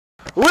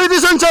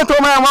Ladies and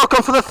gentlemen,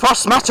 welcome for the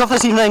first match of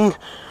this evening.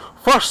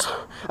 First,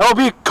 it will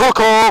be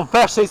COCO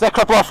versus the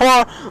Crippler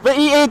for the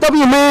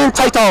EAW main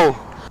title.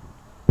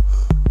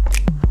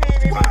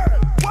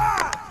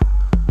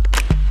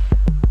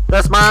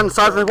 This man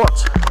sadly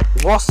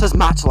lost his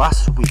match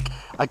last week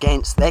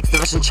against the X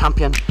Division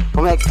champion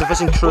from the X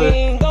Division crew.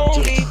 Whoa,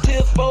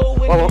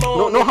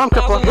 no harm,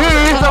 Crippler.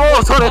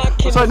 Oh,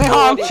 sorry, no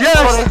harm.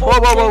 Cheers.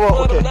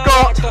 Whoa.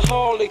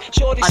 Okay,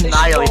 got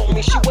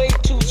annihilated.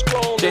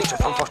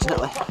 Death,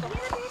 unfortunately.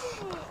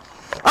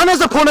 And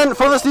his opponent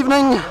for this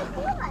evening.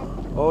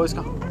 Oh, he's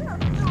gone.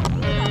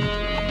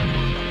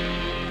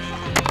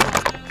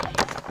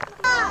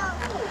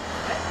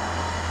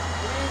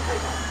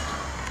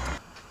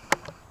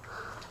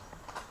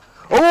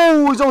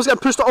 Oh, he's almost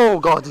getting pushed off. Oh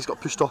god, he's got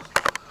pushed off.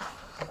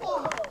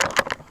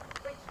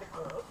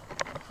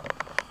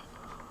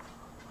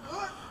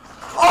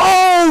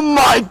 Oh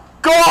my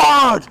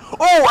god!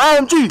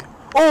 OMG!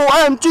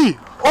 OMG!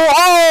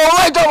 Oh,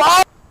 leg up!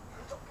 Oh!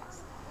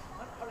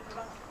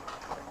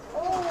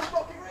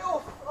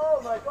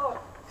 Oh my god!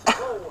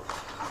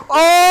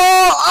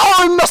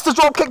 Oh, he missed the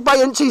drop kick by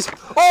inches.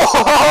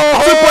 Oh,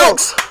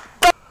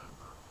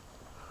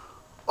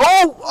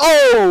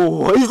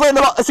 oh, he's letting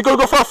him up. Is he going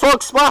to go for a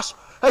frog splash?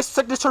 His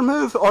signature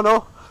move. Oh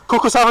no,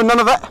 COCO's having none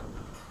of it.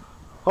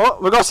 Oh,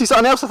 we're going to see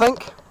something else, I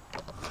think.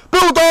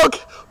 Bulldog!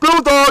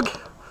 Bulldog!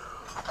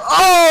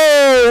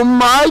 Oh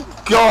my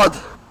god!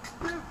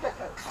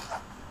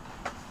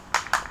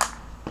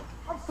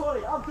 I'm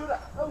sorry, I'm doing it.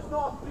 That was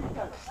not a 3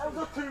 count. That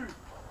was a 2.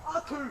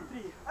 A 2.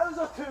 3. That was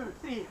a 2.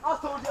 3. I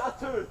told you a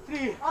 2.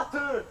 3. A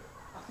 2.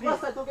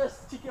 Last time, don't get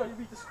cheeky or you'll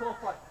be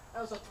disqualified.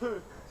 That was a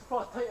 2. It's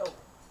for a title.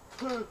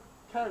 2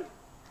 count.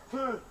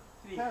 2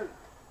 3 count.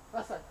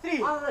 That's it.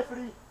 3. I'm a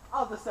referee.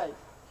 I'll decide.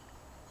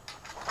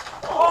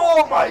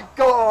 Oh my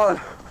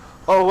god!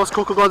 Oh, what's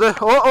COCO gonna do?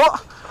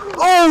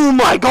 Oh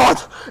my god!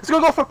 It's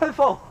gonna go for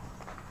pinfall.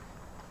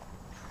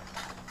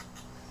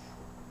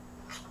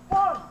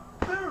 1,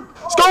 2.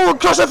 Let's go!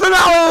 Crush the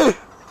finale!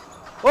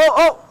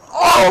 Oh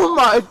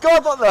my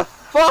god! What the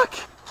fuck?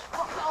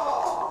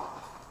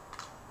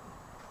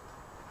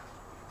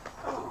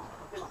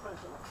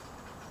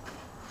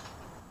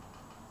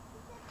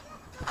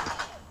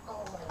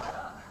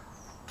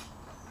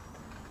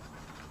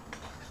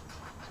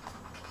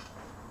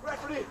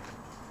 Referee!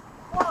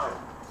 1,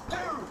 2,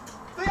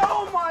 3,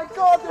 oh my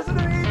god, there's a new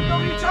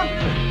EAW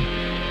champion!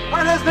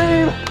 And his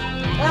name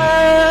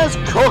is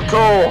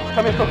COCO!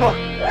 Come here, COCO!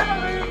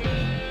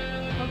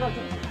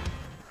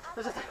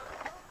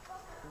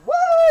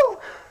 Woo!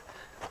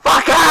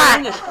 Fuck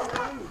it!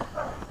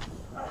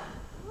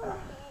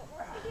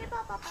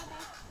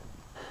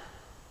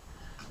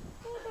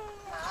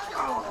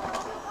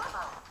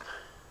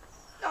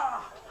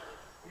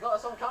 You got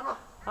us on camera?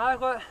 I've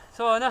got it. It's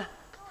on there.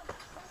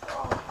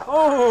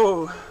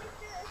 Oh!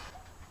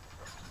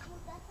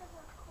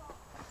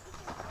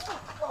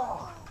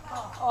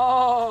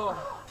 Oh!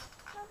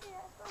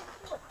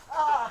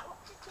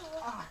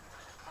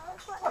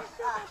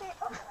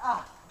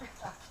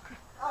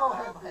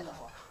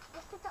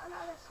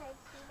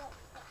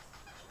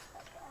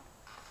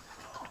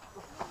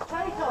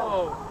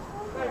 Title!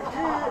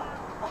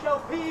 You shall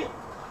be